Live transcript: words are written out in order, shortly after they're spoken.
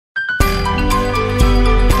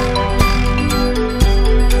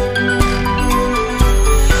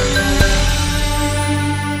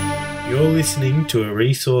listening to a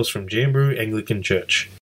resource from Jamberoo Anglican Church.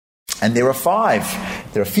 And there are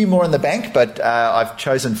 5. There are a few more in the bank, but I've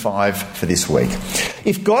chosen 5 for this week.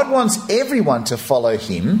 If God wants everyone to follow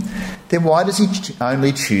him, then why does he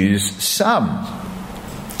only choose some?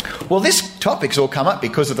 Well, this topic's all come up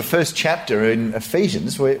because of the first chapter in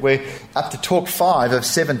Ephesians. We're up to talk 5 of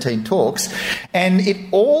 17 talks, and it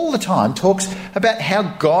all the time talks about how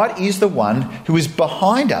God is the one who is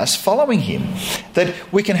behind us following him, that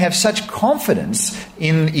we can have such confidence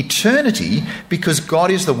in eternity because God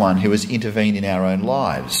is the one who has intervened in our own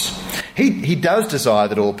lives. He does desire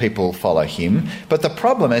that all people follow him, but the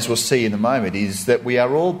problem, as we'll see in a moment, is that we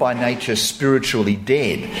are all by nature spiritually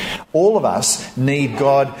dead. All of us need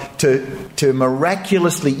God to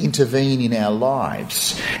miraculously intervene in our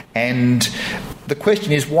lives. And the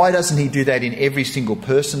question is, why doesn't he do that in every single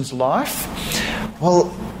person's life?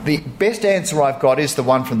 Well, the best answer I've got is the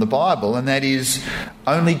one from the Bible, and that is,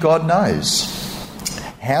 only God knows.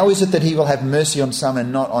 How is it that he will have mercy on some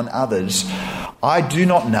and not on others? I do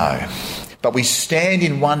not know. But we stand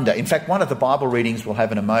in wonder. In fact, one of the Bible readings we'll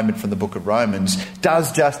have in a moment from the book of Romans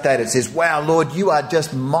does just that. It says, wow, Lord, you are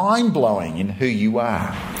just mind-blowing in who you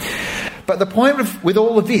are. But the point with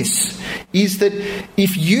all of this is that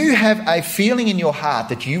if you have a feeling in your heart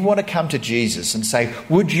that you want to come to Jesus and say,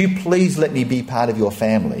 would you please let me be part of your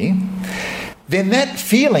family, then that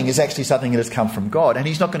feeling is actually something that has come from God. And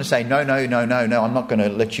he's not going to say, no, I'm not going to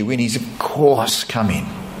let you in. He's, of course, come in.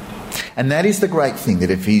 And that is the great thing, that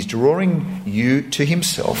if he's drawing you to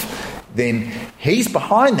himself, then he's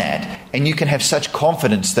behind that, and you can have such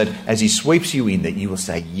confidence that as he sweeps you in, that you will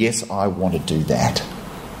say, yes, I want to do that.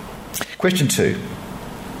 Question 2.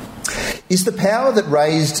 Is the power that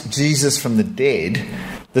raised Jesus from the dead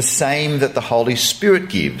the same that the Holy Spirit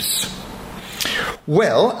gives?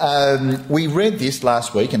 Well, we read this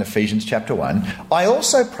last week in Ephesians chapter 1. I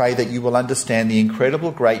also pray that you will understand the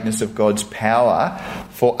incredible greatness of God's power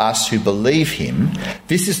for us who believe him.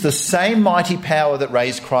 This is the same mighty power that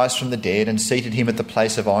raised Christ from the dead and seated him at the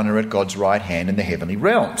place of honour at God's right hand in the heavenly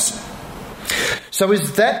realms. So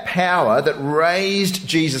is that power that raised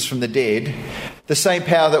Jesus from the dead the same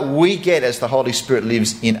power that we get as the Holy Spirit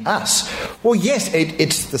lives in us? Well, yes,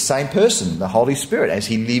 it's the same person, the Holy Spirit, as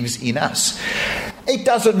he lives in us. It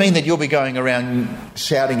doesn't mean that you'll be going around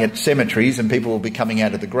shouting at cemeteries and people will be coming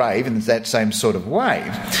out of the grave in that same sort of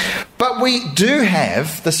way. But we do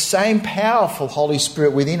have the same powerful Holy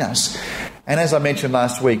Spirit within us. And as I mentioned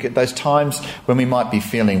last week, at those times when we might be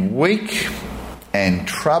feeling weak and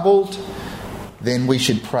troubled, then we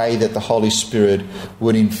should pray that the Holy Spirit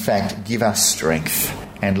would in fact give us strength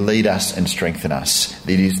and lead us and strengthen us.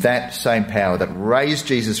 It is that same power that raised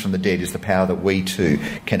Jesus from the dead is the power that we too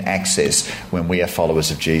can access when we are followers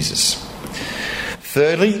of Jesus.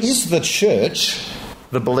 Thirdly, is the church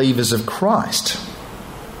the believers of Christ?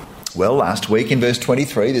 Well, last week in verse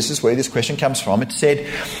 23, this is where this question comes from. It said,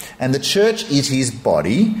 and the church is his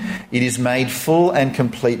body. It is made full and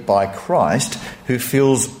complete by Christ, who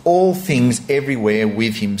fills all things everywhere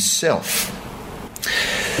with himself.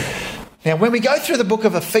 Now, when we go through the book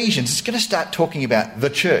of Ephesians, it's going to start talking about the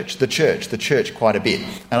church quite a bit.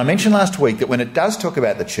 And I mentioned last week that when it does talk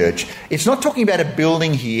about the church, it's not talking about a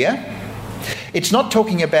building here. It's not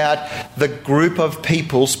talking about the group of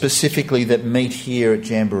people specifically that meet here at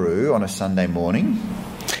Jamberoo on a Sunday morning.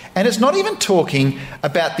 And it's not even talking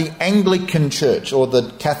about the Anglican Church or the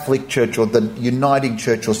Catholic Church or the Uniting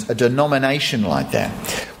Church or a denomination like that.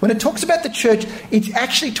 When it talks about the church, it's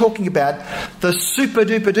actually talking about the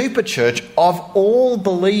super-duper-duper church of all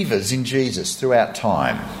believers in Jesus throughout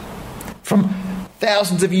time, from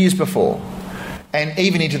thousands of years before, and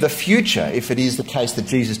even into the future, if it is the case that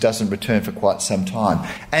Jesus doesn't return for quite some time.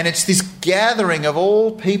 And it's this gathering of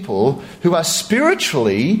all people who are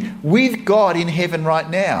spiritually with God in heaven right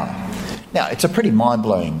now. Now, it's a pretty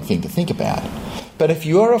mind-blowing thing to think about. But if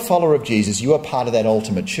you are a follower of Jesus, you are part of that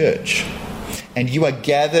ultimate church. And you are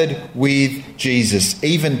gathered with Jesus,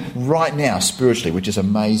 even right now, spiritually, which is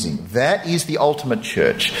amazing. That is the ultimate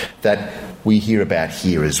church that we hear about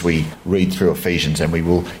here as we read through Ephesians, and we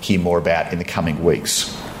will hear more about in the coming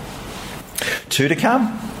weeks. 2 to come.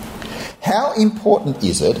 How important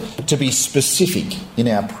is it to be specific in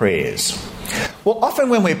our prayers? Well, often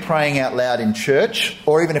when we're praying out loud in church,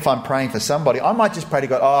 or even if I'm praying for somebody, I might just pray to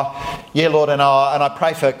God, oh, yeah, Lord, and I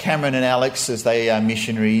pray for Cameron and Alex as they are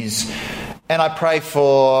missionaries, and I pray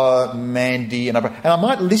for Mandy, and I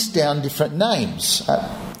might list down different names.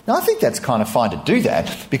 Now, I think that's kind of fine to do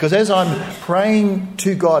that, because as I'm praying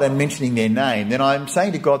to God and mentioning their name, then I'm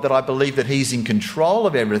saying to God that I believe that he's in control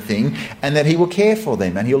of everything and that he will care for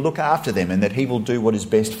them and he'll look after them and that he will do what is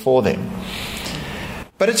best for them.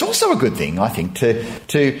 But it's also a good thing, I think,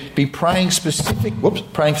 to be praying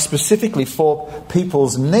specifically for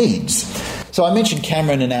people's needs. So I mentioned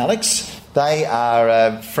Cameron and Alex. They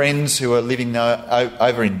are friends who are living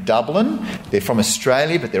over in Dublin. They're from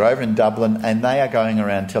Australia, but they're over in Dublin, and they are going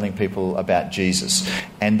around telling people about Jesus.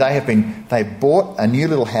 And they bought a new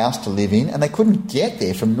little house to live in, and they couldn't get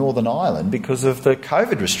there from Northern Ireland because of the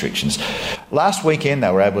COVID restrictions. Last weekend,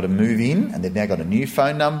 they were able to move in, and they've now got a new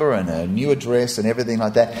phone number and a new address and everything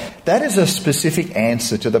like that. That is a specific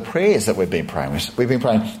answer to the prayers that we've been praying. We've been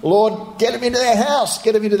praying, Lord, get them into their house,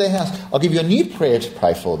 get them into their house. I'll give you a new prayer to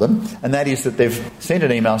pray for them, and that is that they've sent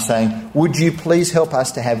an email saying, would you please help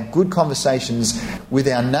us to have good conversations with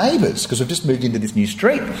our neighbours, because we've just moved into this new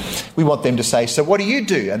street. We want them to say, so what do you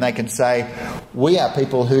do? And they can say, we are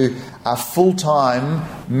people who are full-time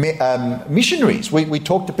missionaries. We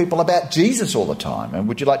talk to people about Jesus all the time, and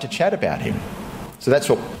would you like to chat about him? So that's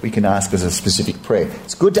what we can ask as a specific prayer.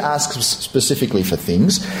 It's good to ask specifically for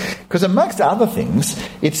things, because amongst other things,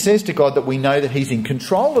 it says to God that we know that he's in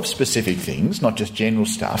control of specific things, not just general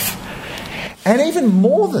stuff. And even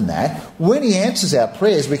more than that, when he answers our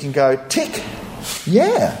prayers, we can go, tick,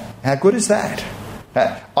 yeah, how good is that?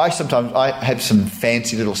 I have some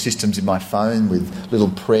fancy little systems in my phone with little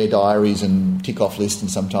prayer diaries and tick-off lists, and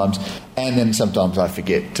then sometimes I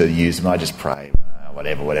forget to use them. I just pray,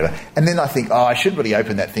 whatever. And then I think, I should really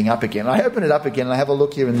open that thing up again. I open it up again and I have a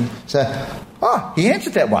look here and say, he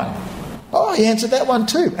answered that one. He answered that one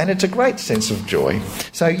too. And it's a great sense of joy.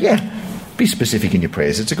 So yeah, be specific in your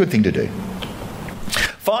prayers. It's a good thing to do.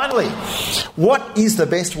 Finally, what is the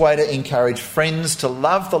best way to encourage friends to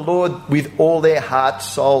love the Lord with all their heart,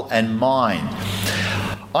 soul and mind?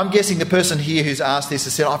 I'm guessing the person here who's asked this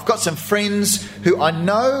has said, I've got some friends who I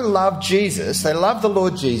know love Jesus, they love the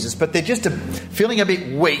Lord Jesus, but they're just feeling a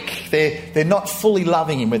bit weak. They're not fully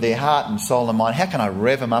loving him with their heart and soul and mind. How can I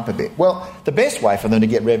rev them up a bit? Well, the best way for them to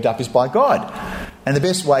get revved up is by God. And the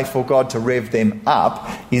best way for God to rev them up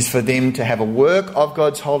is for them to have a work of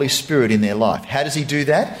God's Holy Spirit in their life. How does he do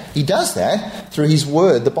that? He does that through his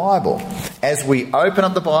word, the Bible. As we open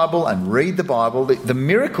up the Bible and read the Bible, the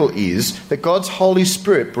miracle is that God's Holy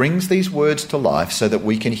Spirit brings these words to life so that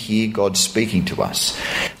we can hear God speaking to us.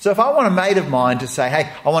 So if I want a mate of mine to say,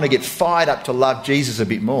 hey, I want to get fired up to love Jesus a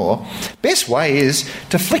bit more, best way is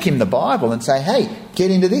to flick him the Bible and say, hey,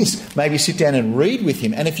 get into this. Maybe sit down and read with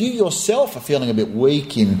him. And if you yourself are feeling a bit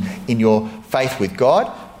weak in your faith with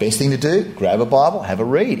God, best thing to do, grab a Bible, have a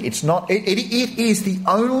read. It is the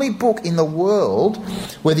only book in the world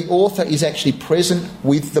where the author is actually present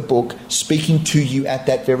with the book, speaking to you at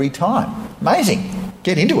that very time. Amazing.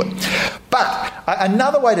 Get into it. But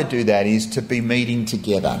another way to do that is to be meeting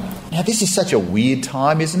together. Now, this is such a weird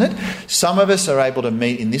time, isn't it? Some of us are able to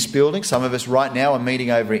meet in this building. Some of us right now are meeting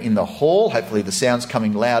over in the hall. Hopefully the sound's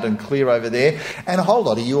coming loud and clear over there. And a whole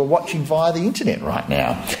lot of you are watching via the internet right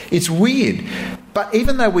now. It's weird. But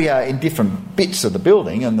even though we are in different bits of the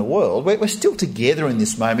building and the world, we're still together in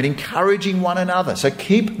this moment, encouraging one another. So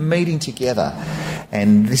keep meeting together.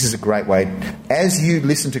 And this is a great way. As you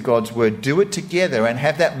listen to God's word, do it together and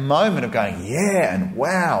have that moment of going, yeah, and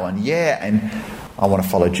wow, and yeah, and I want to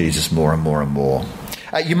follow Jesus more and more and more.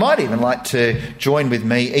 You might even like to join with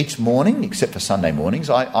me each morning, except for Sunday mornings.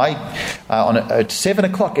 At 7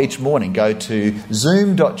 o'clock each morning, go to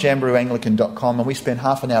zoom.jamborooanglican.com and we spend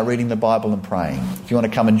half an hour reading the Bible and praying. If you want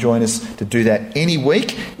to come and join us to do that any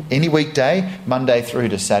week, any weekday, Monday through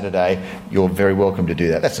to Saturday, you're very welcome to do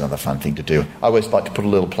that. That's another fun thing to do. I always like to put a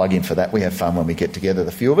little plug in for that. We have fun when we get together,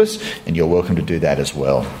 the few of us, and you're welcome to do that as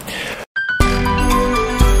well.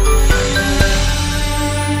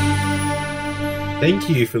 Thank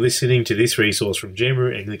you for listening to this resource from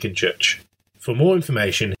Jamboree Anglican Church. For more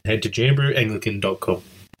information, head to jamborooanglican.com.